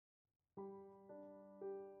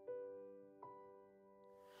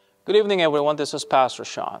Good evening, everyone. This is Pastor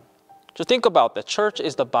Sean. Just think about the church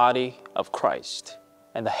is the body of Christ,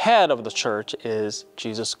 and the head of the church is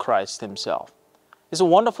Jesus Christ himself. It's a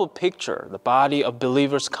wonderful picture. The body of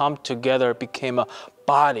believers come together, became a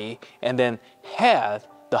body, and then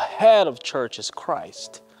the head of church is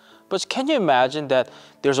Christ. But can you imagine that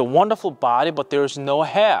there's a wonderful body, but there's no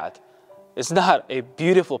head? It's not a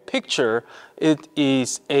beautiful picture. It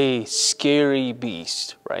is a scary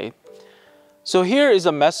beast, right? So here is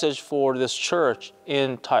a message for this church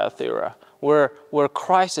in Thyatira, where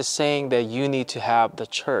Christ is saying that you need to have the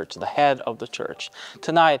church, the head of the church.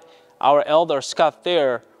 Tonight, our elder, Scott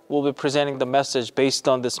Thayer, will be presenting the message based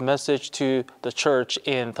on this message to the church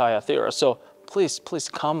in Thyatira. So please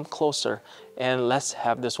come closer and let's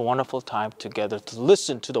have this wonderful time together to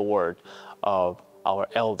listen to the word of our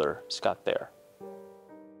elder, Scott Thayer.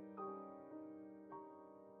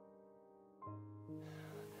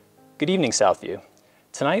 Good evening, Southview.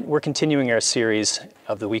 Tonight we're continuing our series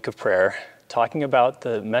of the Week of Prayer, talking about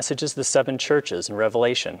the messages of the 7 churches in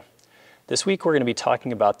Revelation. This week we're going to be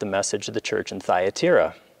talking about the message of the church in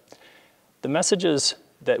Thyatira. The messages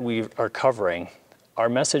that we are covering are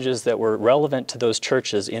messages that were relevant to those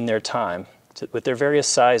churches in their time, with their various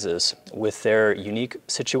sizes, with their unique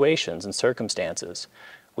situations and circumstances,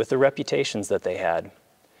 with the reputations that they had.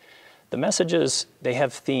 The messages, they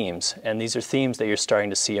have themes, and these are themes that you're starting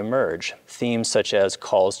to see emerge. Themes such as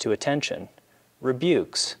calls to attention,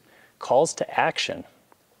 rebukes, calls to action,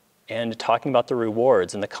 and talking about the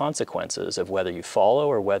rewards and the consequences of whether you follow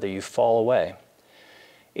or whether you fall away.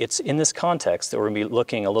 It's in this context that we're going to be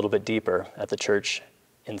looking a little bit deeper at the church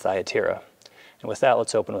in Thyatira. And with that,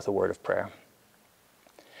 let's open with a word of prayer.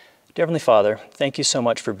 Dear Heavenly Father, thank you so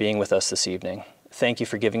much for being with us this evening. Thank you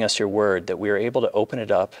for giving us your word, that we are able to open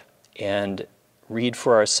it up and read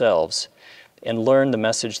for ourselves and learn the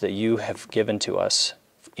message that you have given to us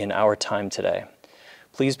in our time today.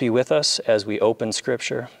 Please be with us as we open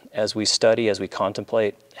Scripture, as we study, as we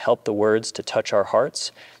contemplate. Help the words to touch our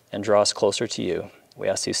hearts and draw us closer to you. We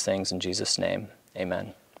ask these things in Jesus' name.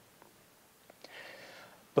 Amen.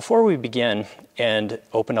 Before we begin and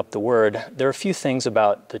open up the word, there are a few things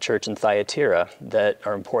about the church in Thyatira that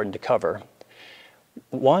are important to cover.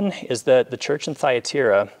 One is that the church in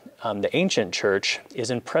Thyatira, the ancient church, is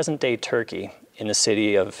in present-day Turkey in the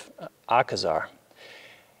city of Akhisar.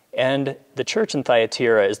 And the church in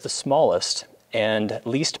Thyatira is the smallest and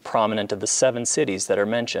least prominent of the 7 cities that are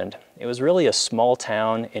mentioned. It was really a small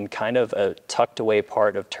town in kind of a tucked-away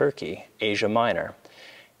part of Turkey, Asia Minor.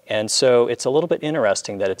 And so it's a little bit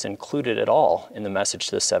interesting that it's included at all in the message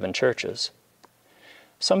to the 7 churches.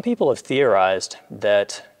 Some people have theorized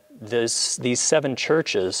that these 7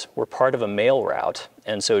 churches were part of a mail route,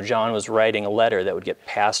 and so John was writing a letter that would get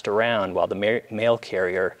passed around while the mail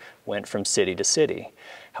carrier went from city to city.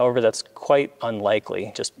 However, that's quite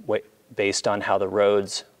unlikely, just based on how the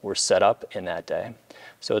roads were set up in that day.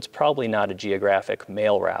 So it's probably not a geographic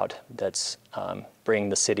mail route that's bringing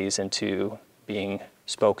the cities into being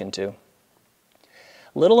spoken to.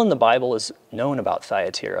 Little in the Bible is known about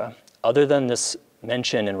Thyatira, other than this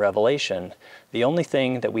mention in Revelation. The only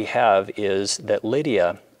thing that we have is that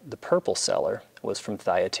Lydia, the purple seller, was from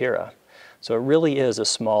Thyatira. So it really is a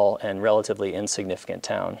small and relatively insignificant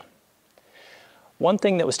town. One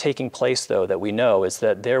thing that was taking place, though, that we know is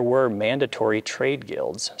that there were mandatory trade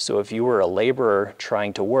guilds. So if you were a laborer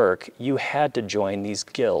trying to work, you had to join these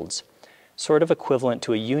guilds, sort of equivalent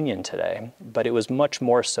to a union today, but it was much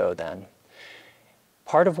more so then.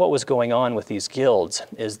 Part of what was going on with these guilds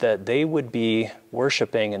is that they would be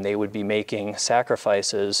worshiping and they would be making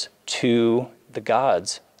sacrifices to the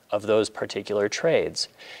gods of those particular trades.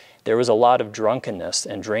 There was a lot of drunkenness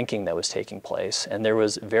and drinking that was taking place, and there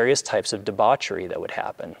was various types of debauchery that would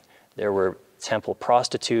happen. There were temple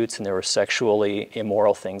prostitutes and there were sexually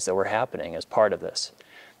immoral things that were happening as part of this.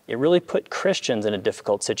 It really put Christians in a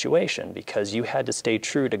difficult situation because you had to stay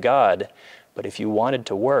true to God, but if you wanted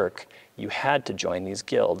to work, you had to join these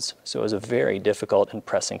guilds. So it was a very difficult and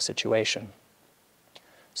pressing situation.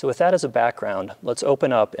 So with that as a background, let's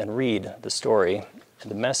open up and read the story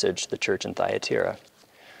and the message of the church in Thyatira.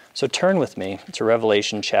 So turn with me to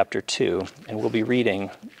Revelation chapter 2, and we'll be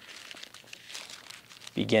reading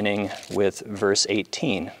beginning with verse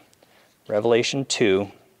 18. Revelation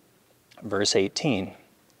 2, verse 18.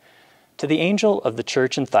 To the angel of the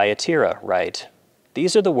church in Thyatira write,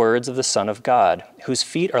 "These are the words of the Son of God, whose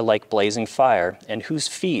feet are like blazing fire, and whose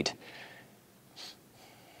feet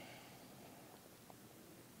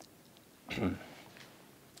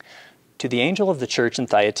To the angel of the church in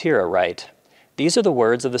Thyatira write, These are the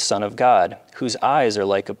words of the Son of God, whose eyes are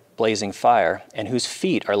like a blazing fire, and whose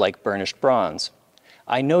feet are like burnished bronze.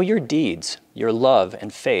 I know your deeds, your love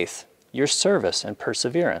and faith, your service and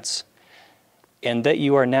perseverance, and that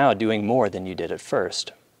you are now doing more than you did at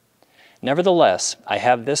first. Nevertheless, I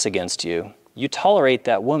have this against you. You tolerate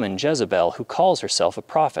that woman Jezebel, who calls herself a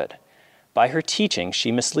prophet. By her teaching,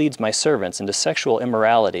 she misleads my servants into sexual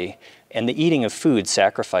immorality and the eating of food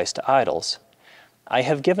sacrificed to idols. I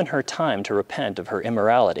have given her time to repent of her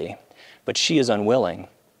immorality, but she is unwilling.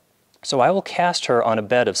 So I will cast her on a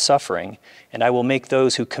bed of suffering, and I will make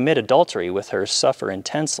those who commit adultery with her suffer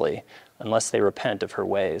intensely, unless they repent of her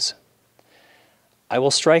ways. I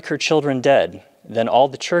will strike her children dead. Then all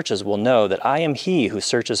the churches will know that I am he who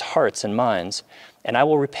searches hearts and minds, and I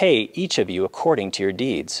will repay each of you according to your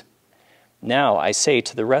deeds. Now I say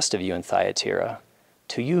to the rest of you in Thyatira,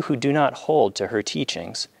 to you who do not hold to her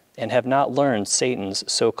teachings and have not learned Satan's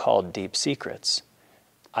so-called deep secrets,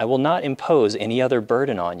 I will not impose any other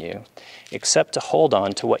burden on you, except to hold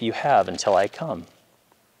on to what you have until I come.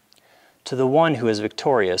 To the one who is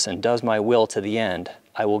victorious and does my will to the end,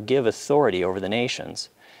 I will give authority over the nations.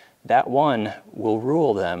 That one will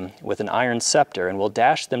rule them with an iron scepter and will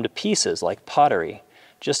dash them to pieces like pottery,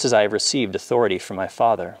 just as I have received authority from my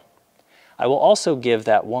Father. I will also give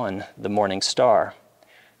that one the morning star.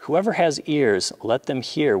 Whoever has ears, let them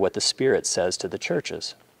hear what the Spirit says to the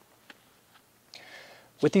churches.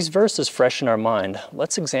 With these verses fresh in our mind,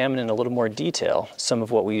 let's examine in a little more detail some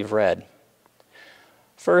of what we've read.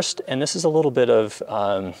 First, and this is a little bit of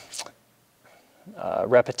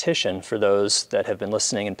repetition for those that have been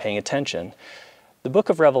listening and paying attention, the book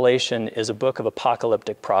of Revelation is a book of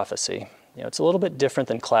apocalyptic prophecy. It's a little bit different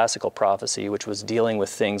than classical prophecy, which was dealing with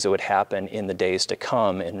things that would happen in the days to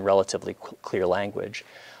come in relatively clear language.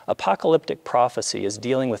 Apocalyptic prophecy is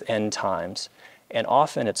dealing with end times, and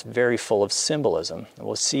often it's very full of symbolism.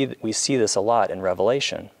 We see this a lot in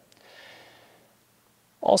Revelation.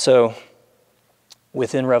 Also,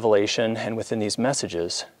 within Revelation and within these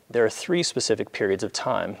messages, there are 3 specific periods of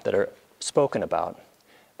time that are spoken about.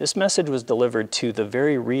 This message was delivered to the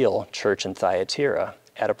very real church in Thyatira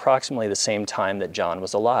at approximately the same time that John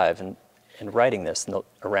was alive and writing this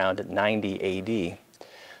around 90 A.D.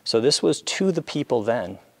 So this was to the people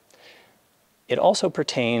then. It also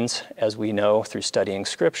pertains, as we know through studying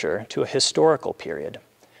Scripture, to a historical period.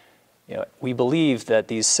 We believe that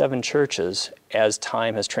these 7 churches, as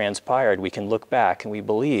time has transpired, we can look back and we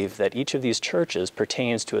believe that each of these churches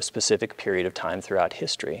pertains to a specific period of time throughout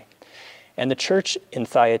history. And the church in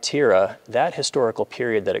Thyatira, that historical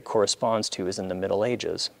period that it corresponds to is in the Middle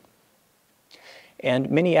Ages. And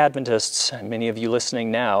many Adventists, many of you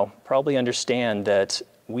listening now, probably understand that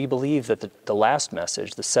we believe that the last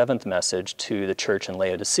message, the 7th message to the church in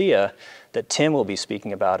Laodicea, that Tim will be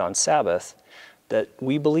speaking about on Sabbath, that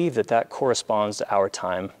we believe that that corresponds to our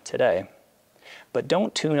time today. But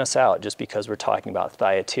don't tune us out just because we're talking about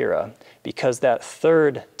Thyatira, because that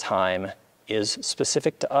 3rd time is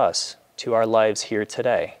specific to us, to our lives here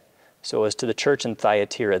today. So as to the church in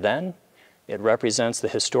Thyatira then, it represents the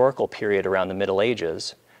historical period around the Middle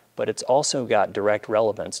Ages, but it's also got direct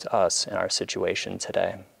relevance to us in our situation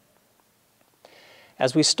today.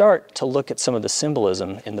 As we start to look at some of the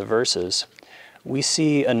symbolism in the verses, we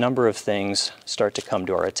see a number of things start to come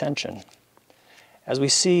to our attention. As we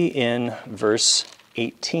see in verse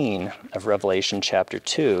 18 of Revelation chapter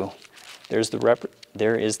 2, there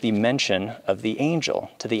is the mention of the angel,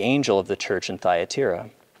 to the angel of the church in Thyatira.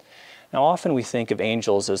 Now, often we think of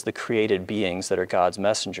angels as the created beings that are God's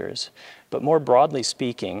messengers, but more broadly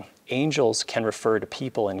speaking, angels can refer to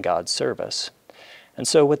people in God's service. And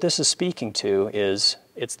so what this is speaking to is,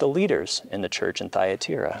 it's the leaders in the church in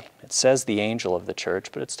Thyatira. It says the angel of the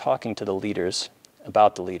church, but it's talking to the leaders,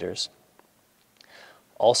 about the leaders.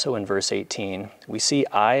 Also in verse 18, we see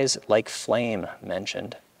eyes like flame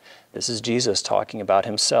mentioned. This is Jesus talking about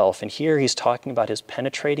himself, and here he's talking about his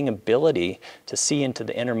penetrating ability to see into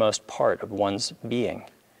the innermost part of one's being.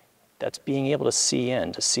 That's being able to see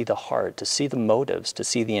in, to see the heart, to see the motives, to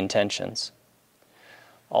see the intentions.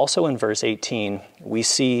 Also in verse 18, we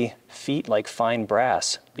see feet like fine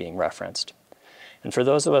brass being referenced. And for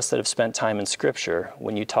those of us that have spent time in Scripture,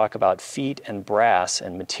 when you talk about feet and brass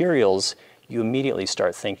and materials, you immediately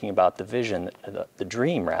start thinking about the vision, the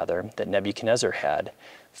dream rather, that Nebuchadnezzar had,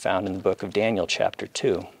 found in the book of Daniel chapter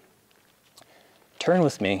 2. Turn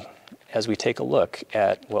with me as we take a look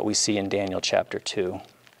at what we see in Daniel chapter 2.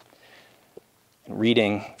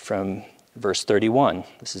 Reading from verse 31.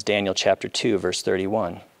 This is Daniel chapter 2, verse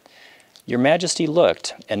 31. Your Majesty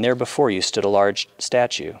looked, and there before you stood a large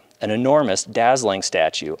statue, an enormous, dazzling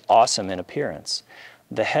statue, awesome in appearance.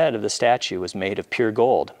 The head of the statue was made of pure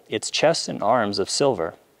gold, its chest and arms of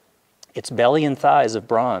silver, its belly and thighs of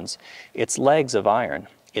bronze, its legs of iron,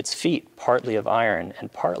 its feet partly of iron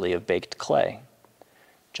and partly of baked clay.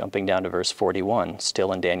 Jumping down to verse 41,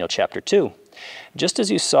 still in Daniel chapter 2. Just as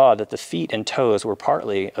you saw that the feet and toes were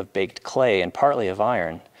partly of baked clay and partly of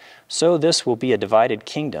iron, so this will be a divided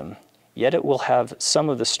kingdom, yet it will have some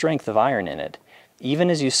of the strength of iron in it, even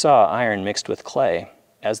as you saw iron mixed with clay.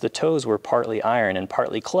 As the toes were partly iron and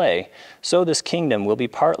partly clay, so this kingdom will be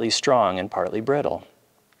partly strong and partly brittle.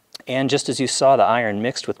 And just as you saw the iron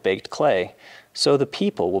mixed with baked clay, so the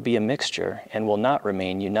people will be a mixture and will not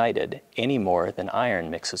remain united any more than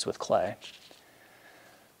iron mixes with clay.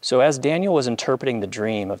 So as Daniel was interpreting the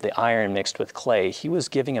dream of the iron mixed with clay, he was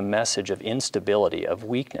giving a message of instability, of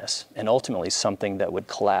weakness, and ultimately something that would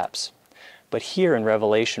collapse. But here in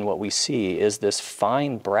Revelation, what we see is this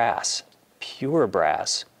fine brass, pure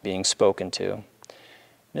brass, being spoken to.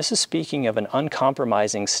 This is speaking of an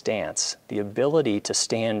uncompromising stance, the ability to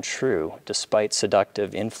stand true despite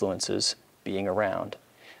seductive influences being around.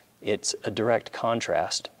 It's a direct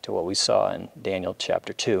contrast to what we saw in Daniel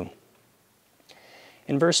chapter 2.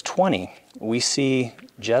 In verse 20, we see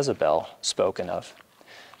Jezebel spoken of.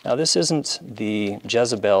 Now, this isn't the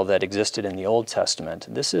Jezebel that existed in the Old Testament.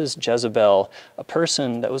 This is Jezebel, a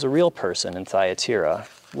person that was a real person in Thyatira,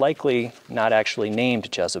 likely not actually named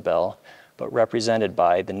Jezebel, but represented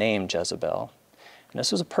by the name Jezebel. And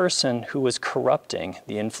this was a person who was corrupting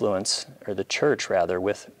the influence, or the church rather,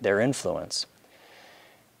 with their influence.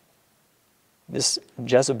 This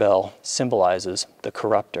Jezebel symbolizes the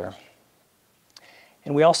corrupter.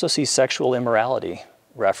 And we also see sexual immorality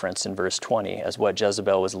referenced in verse 20 as what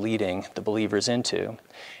Jezebel was leading the believers into.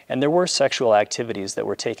 And there were sexual activities that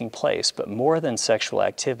were taking place, but more than sexual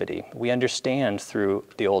activity, we understand through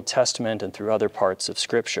the Old Testament and through other parts of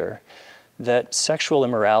Scripture that sexual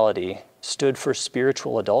immorality stood for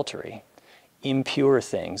spiritual adultery, impure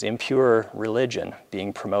things, impure religion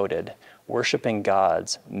being promoted, worshiping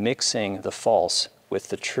gods, mixing the false with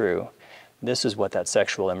the true. This is what that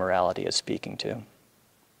sexual immorality is speaking to.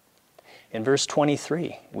 In verse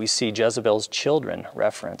 23, we see Jezebel's children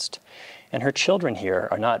referenced. And her children here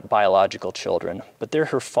are not biological children, but they're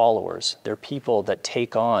her followers. They're people that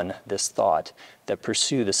take on this thought, that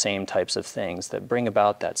pursue the same types of things, that bring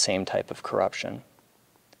about that same type of corruption.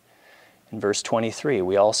 In verse 23,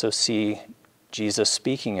 we also see Jesus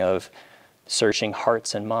speaking of searching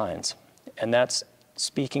hearts and minds. And that's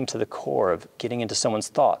speaking to the core of getting into someone's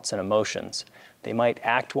thoughts and emotions. They might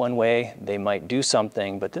act one way, they might do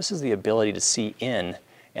something, but this is the ability to see in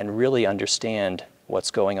and really understand what's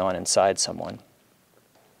going on inside someone.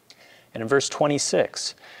 And in verse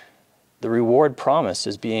 26, the reward promised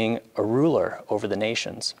is being a ruler over the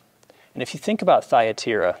nations. And if you think about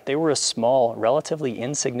Thyatira, they were a small, relatively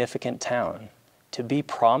insignificant town. To be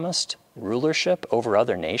promised rulership over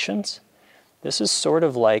other nations, this is sort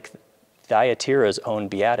of like Thyatira's own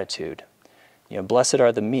beatitude. Blessed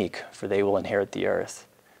are the meek, for they will inherit the earth.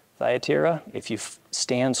 Thyatira, if you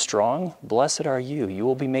stand strong, blessed are you. You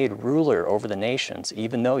will be made ruler over the nations,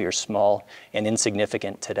 even though you're small and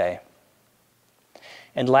insignificant today.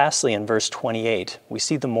 And lastly, in verse 28, we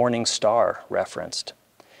see the morning star referenced.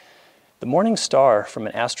 The morning star, from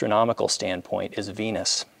an astronomical standpoint, is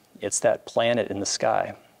Venus. It's that planet in the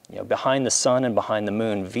sky. Behind the sun and behind the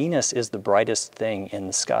moon, Venus is the brightest thing in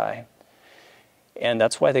the sky. And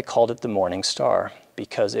that's why they called it the morning star,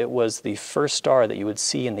 because it was the first star that you would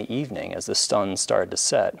see in the evening as the sun started to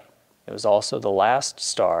set. It was also the last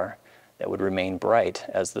star that would remain bright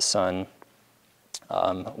as the sun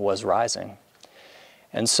was rising.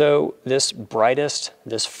 And so this brightest,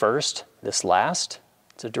 this first, this last,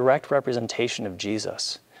 it's a direct representation of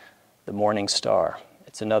Jesus, the morning star.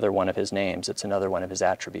 It's another one of his names. It's another one of his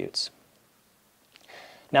attributes.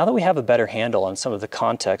 Now that we have a better handle on some of the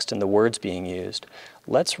context and the words being used,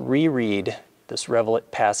 let's reread this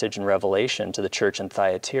passage in Revelation to the church in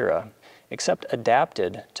Thyatira, except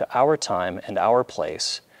adapted to our time and our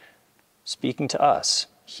place, speaking to us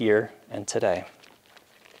here and today.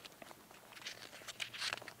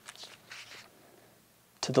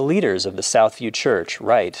 To the leaders of the Southview Church,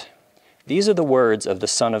 write, "These are the words of the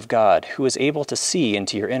Son of God, who is able to see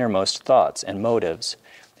into your innermost thoughts and motives,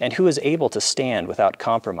 and who is able to stand without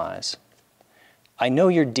compromise. I know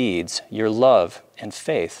your deeds, your love and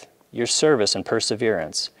faith, your service and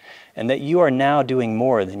perseverance, and that you are now doing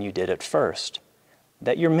more than you did at first,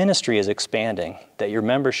 that your ministry is expanding, that your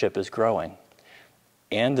membership is growing,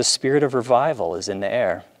 and the spirit of revival is in the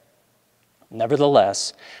air.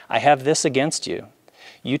 Nevertheless, I have this against you.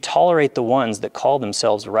 You tolerate the ones that call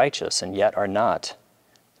themselves righteous and yet are not.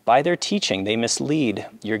 By their teaching, they mislead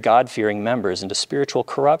your God-fearing members into spiritual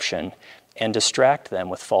corruption and distract them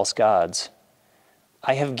with false gods.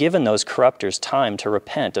 I have given those corrupters time to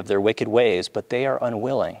repent of their wicked ways, but they are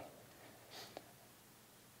unwilling.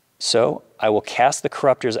 So I will cast the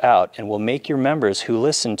corrupters out and will make your members who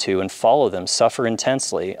listen to and follow them suffer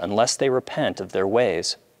intensely unless they repent of their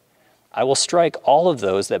ways. I will strike all of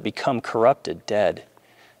those that become corrupted dead.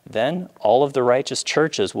 Then all of the righteous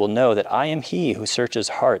churches will know that I am he who searches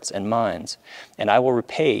hearts and minds, and I will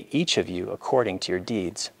repay each of you according to your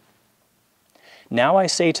deeds. Now I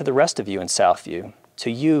say to the rest of you in Southview,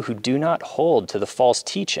 to you who do not hold to the false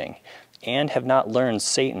teaching and have not learned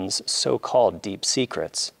Satan's so-called deep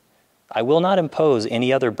secrets, I will not impose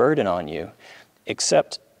any other burden on you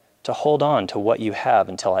except to hold on to what you have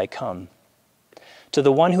until I come. To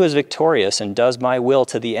the one who is victorious and does my will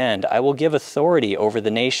to the end, I will give authority over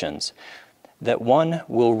the nations, that one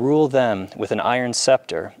will rule them with an iron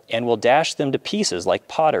scepter and will dash them to pieces like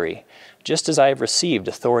pottery, just as I have received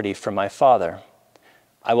authority from my Father.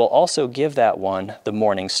 I will also give that one the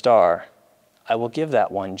morning star. I will give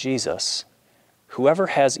that one Jesus. Whoever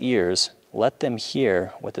has ears, let them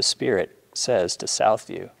hear what the Spirit says to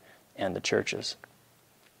Southview and the churches.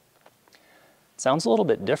 It sounds a little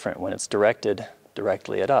bit different when it's directed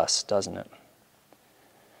directly at us, doesn't it?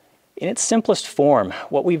 In its simplest form,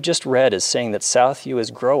 what we've just read is saying that Southview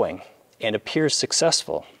is growing and appears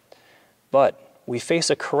successful, but we face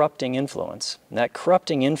a corrupting influence, and that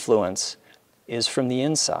corrupting influence is from the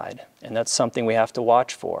inside, and that's something we have to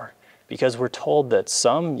watch for, because we're told that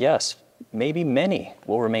some, yes, maybe many,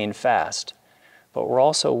 will remain fast, but we're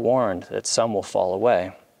also warned that some will fall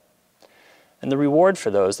away. And the reward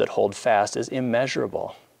for those that hold fast is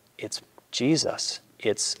immeasurable. It's Jesus.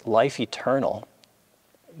 It's life eternal.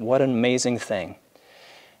 What an amazing thing.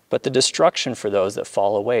 But the destruction for those that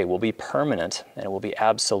fall away will be permanent and it will be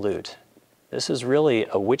absolute. This is really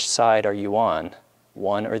a which side are you on,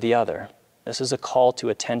 one or the other. This is a call to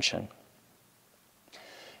attention.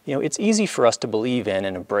 You know, it's easy for us to believe in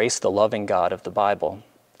and embrace the loving God of the Bible.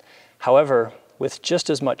 However, with just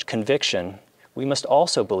as much conviction, we must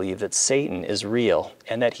also believe that Satan is real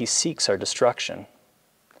and that he seeks our destruction.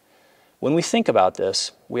 When we think about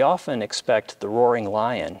this, we often expect the roaring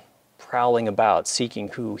lion prowling about seeking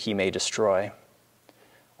who he may destroy.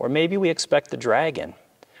 Or maybe we expect the dragon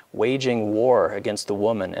waging war against the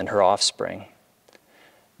woman and her offspring.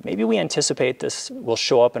 Maybe we anticipate this will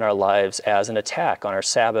show up in our lives as an attack on our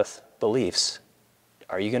Sabbath beliefs.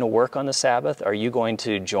 Are you going to work on the Sabbath? Are you going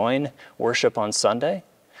to join worship on Sunday?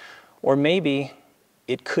 Or maybe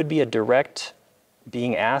it could be a direct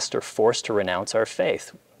being asked or forced to renounce our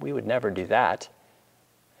faith. We would never do that.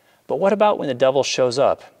 But what about when the devil shows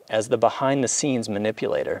up as the behind-the-scenes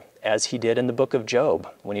manipulator, as he did in the book of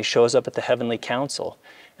Job, when he shows up at the heavenly council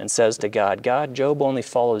and says to God, God, Job only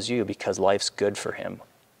follows you because life's good for him.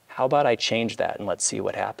 How about I change that and let's see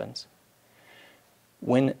what happens?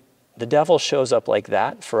 When the devil shows up like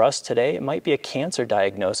that, for us today, it might be a cancer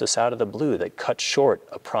diagnosis out of the blue that cuts short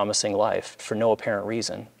a promising life for no apparent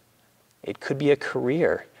reason. It could be a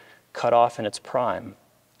career cut off in its prime,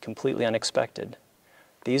 completely unexpected.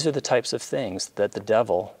 These are the types of things that the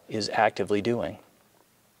devil is actively doing.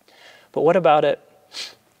 But what about it?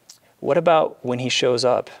 What about when he shows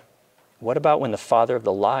up? What about when the father of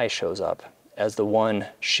the lie shows up as the one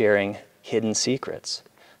sharing hidden secrets,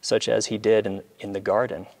 such as he did in the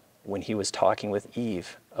garden when he was talking with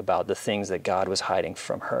Eve about the things that God was hiding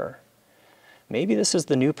from her? Maybe this is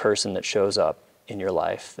the new person that shows up in your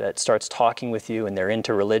life that starts talking with you and they're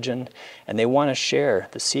into religion and they want to share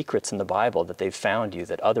the secrets in the Bible that they've found you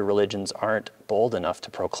that other religions aren't bold enough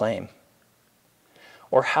to proclaim.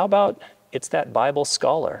 Or how about it's that Bible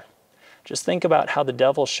scholar? Just think about how the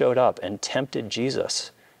devil showed up and tempted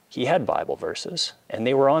Jesus. He had Bible verses and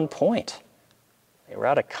they were on point. They were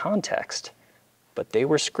out of context, but they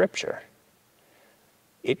were scripture.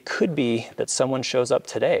 It could be that someone shows up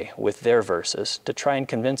today with their verses to try and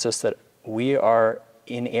convince us that we are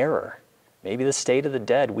in error. Maybe the state of the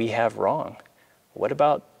dead we have wrong. What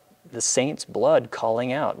about the saints' blood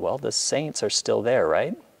calling out? Well, the saints are still there,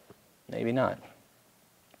 right? Maybe not.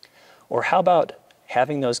 Or how about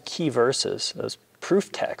having those key verses, those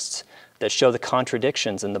proof texts that show the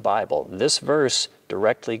contradictions in the Bible? This verse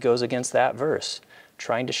directly goes against that verse,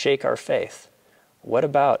 trying to shake our faith. What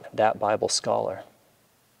about that Bible scholar?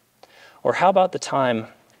 Or how about the time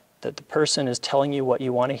that the person is telling you what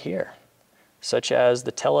you want to hear? Such as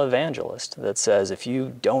the televangelist that says, if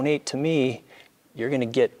you donate to me, you're going to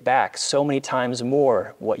get back so many times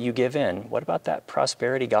more what you give in. What about that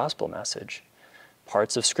prosperity gospel message?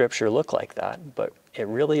 Parts of Scripture look like that, but it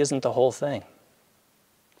really isn't the whole thing.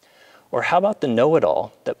 Or how about the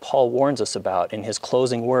know-it-all that Paul warns us about in his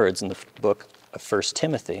closing words in the book of 1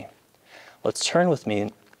 Timothy? Let's turn with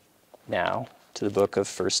me now to the book of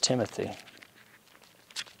 1 Timothy.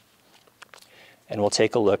 And we'll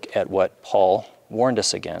take a look at what Paul warned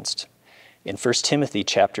us against. In 1 Timothy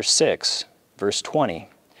chapter 6, verse 20,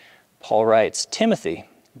 Paul writes, "Timothy,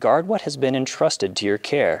 guard what has been entrusted to your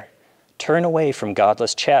care. Turn away from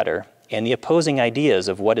godless chatter and the opposing ideas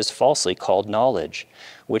of what is falsely called knowledge,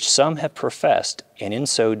 which some have professed, and in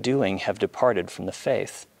so doing have departed from the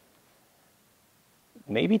faith."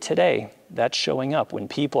 Maybe today that's showing up when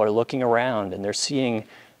people are looking around and they're seeing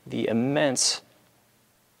the immense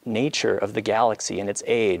nature of the galaxy and its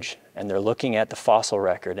age, and they're looking at the fossil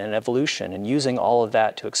record and evolution and using all of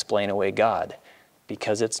that to explain away God,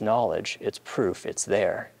 because it's knowledge, it's proof, it's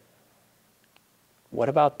there. What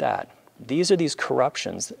about that? These are these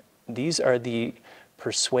corruptions. These are the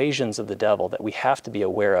persuasions of the devil that we have to be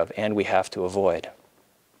aware of and we have to avoid.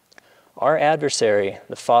 Our adversary,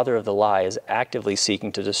 the father of the lie, is actively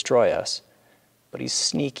seeking to destroy us, but he's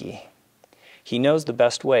sneaky. He knows the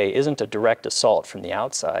best way isn't a direct assault from the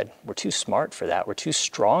outside. We're too smart for that. We're too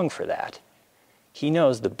strong for that. He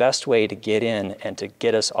knows the best way to get in and to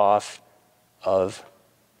get us off of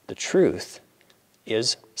the truth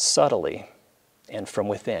is subtly and from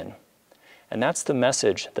within. And that's the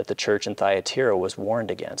message that the church in Thyatira was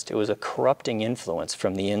warned against. It was a corrupting influence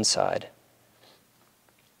from the inside.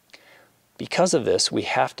 Because of this, we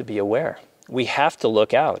have to be aware. We have to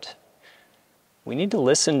look out. We need to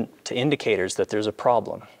listen to indicators that there's a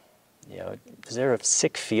problem. Is there a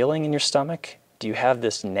sick feeling in your stomach? Do you have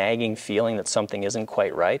this nagging feeling that something isn't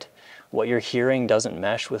quite right? What you're hearing doesn't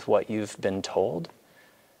mesh with what you've been told?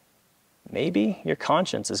 Maybe your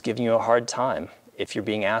conscience is giving you a hard time if you're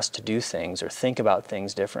being asked to do things or think about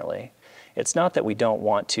things differently. It's not that we don't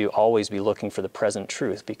want to always be looking for the present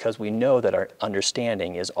truth, because we know that our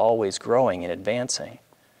understanding is always growing and advancing.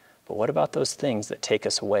 But what about those things that take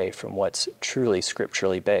us away from what's truly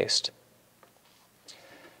scripturally based?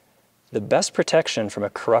 The best protection from a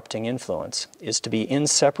corrupting influence is to be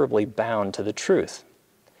inseparably bound to the truth.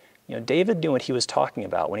 David knew what he was talking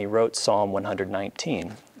about when he wrote Psalm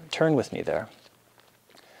 119. Turn with me there.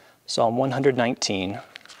 Psalm 119,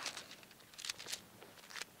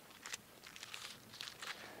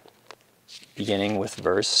 beginning with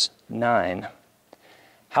verse 9.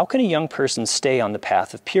 "How can a young person stay on the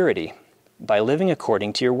path of purity? By living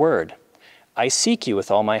according to your word. I seek you with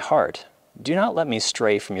all my heart. Do not let me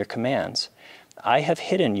stray from your commands. I have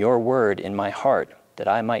hidden your word in my heart, that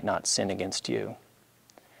I might not sin against you."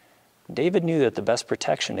 David knew that the best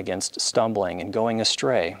protection against stumbling and going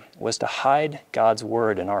astray was to hide God's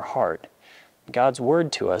word in our heart. God's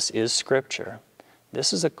word to us is Scripture.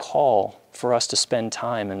 This is a call for us to spend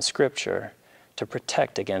time in Scripture to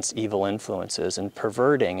protect against evil influences and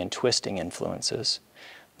perverting and twisting influences.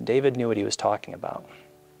 David knew what he was talking about.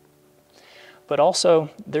 But also,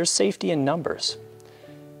 there's safety in numbers.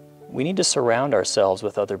 We need to surround ourselves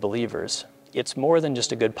with other believers. It's more than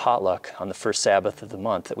just a good potluck on the first Sabbath of the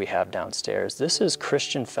month that we have downstairs. This is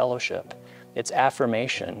Christian fellowship. It's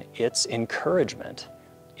affirmation. It's encouragement.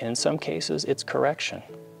 And in some cases, it's correction.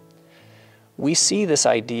 We see this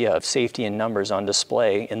idea of safety in numbers on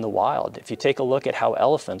display in the wild. If you take a look at how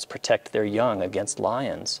elephants protect their young against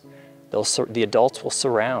lions, the adults will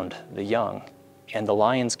surround the young, and the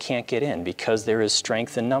lions can't get in because there is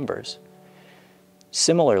strength in numbers.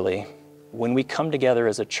 Similarly, when we come together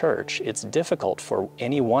as a church, it's difficult for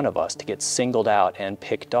any one of us to get singled out and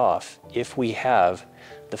picked off if we have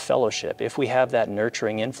the fellowship, if we have that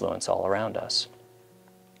nurturing influence all around us.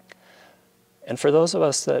 And for those of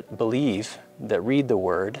us that believe, that read the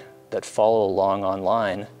Word, that follow along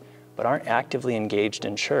online, but aren't actively engaged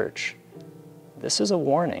in church, this is a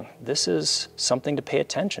warning. This is something to pay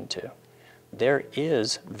attention to. There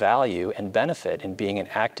is value and benefit in being an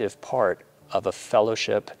active part of a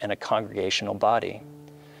fellowship and a congregational body.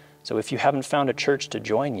 So if you haven't found a church to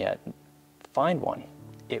join yet, find one.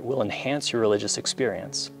 It will enhance your religious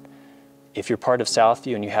experience. If you're part of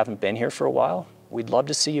Southview and you haven't been here for a while, we'd love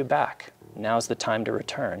to see you back. Now's the time to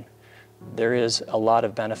return. There is a lot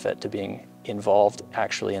of benefit to being involved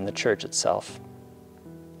actually in the church itself.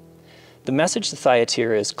 The message to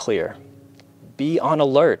Thyatira is clear. Be on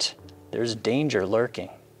alert. There's danger lurking.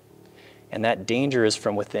 And that danger is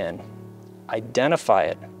from within. Identify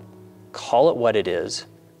it, call it what it is,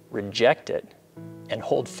 reject it, and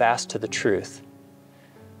hold fast to the truth.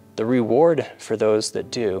 The reward for those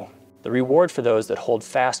that do, the reward for those that hold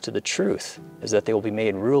fast to the truth is that they will be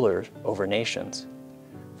made rulers over nations.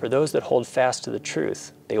 For those that hold fast to the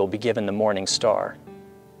truth, they will be given the morning star,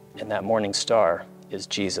 and that morning star is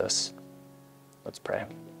Jesus. Let's pray.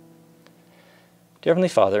 Dear Heavenly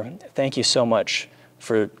Father, thank you so much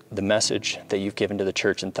for the message that you've given to the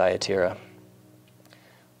church in Thyatira.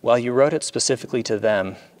 While you wrote it specifically to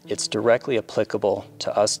them, it's directly applicable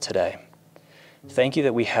to us today. Thank you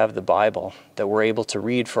that we have the Bible, that we're able to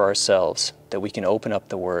read for ourselves, that we can open up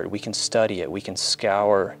the Word, we can study it, we can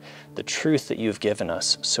scour the truth that you've given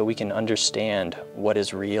us so we can understand what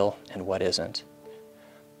is real and what isn't.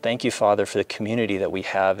 Thank you, Father, for the community that we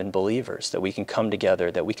have in believers, that we can come together,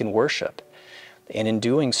 that we can worship. And in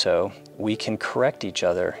doing so, we can correct each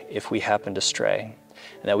other if we happen to stray,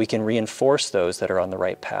 and that we can reinforce those that are on the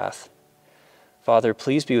right path. Father,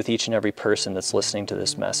 please be with each and every person that's listening to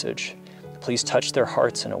this message. Please touch their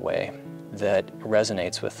hearts in a way that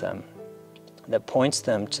resonates with them, that points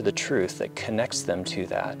them to the truth, that connects them to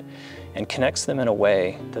that, and connects them in a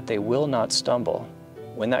way that they will not stumble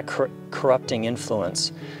when that corrupting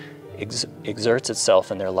influence exerts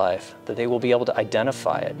itself in their life, that they will be able to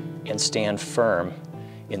identify it and stand firm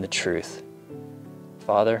in the truth.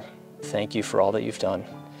 Father, thank you for all that you've done.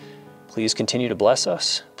 Please continue to bless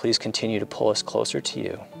us. Please continue to pull us closer to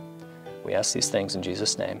you. We ask these things in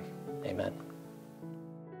Jesus' name. Amen.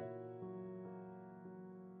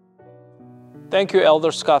 Thank you,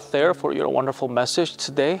 Elder Scott Thayer, for your wonderful message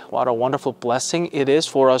today. What a wonderful blessing it is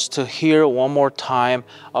for us to hear one more time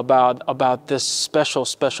about this special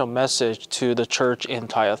message to the church in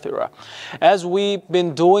Thyatira. As we've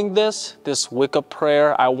been doing this week of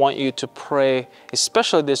prayer, I want you to pray,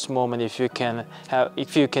 especially this moment, if you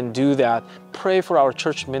can do that. Pray for our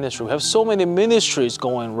church ministry. We have so many ministries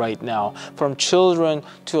going right now, from children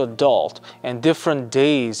to adult, and different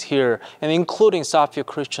days here, and including Southview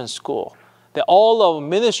Christian School. That all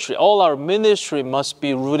our ministry must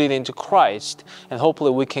be rooted into Christ, and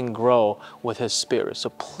hopefully we can grow with His Spirit. So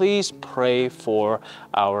please pray for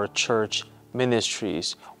our church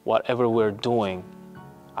ministries. Whatever we're doing,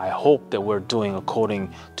 I hope that we're doing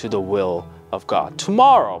according to the will of God.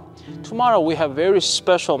 Tomorrow we have a very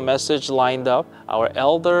special message lined up. Our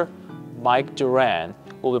elder, Mike Duran,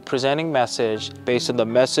 will be presenting message based on the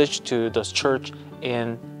message to the church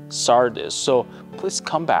in Sardis. So please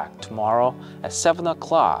come back tomorrow at 7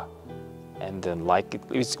 o'clock. And then, like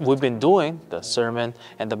we've been doing, the sermon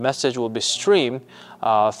and the message will be streamed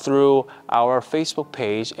through our Facebook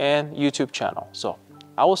page and YouTube channel. So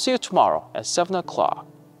I will see you tomorrow at 7 o'clock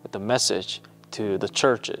with the message to the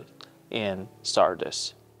churches in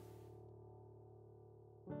Sardis.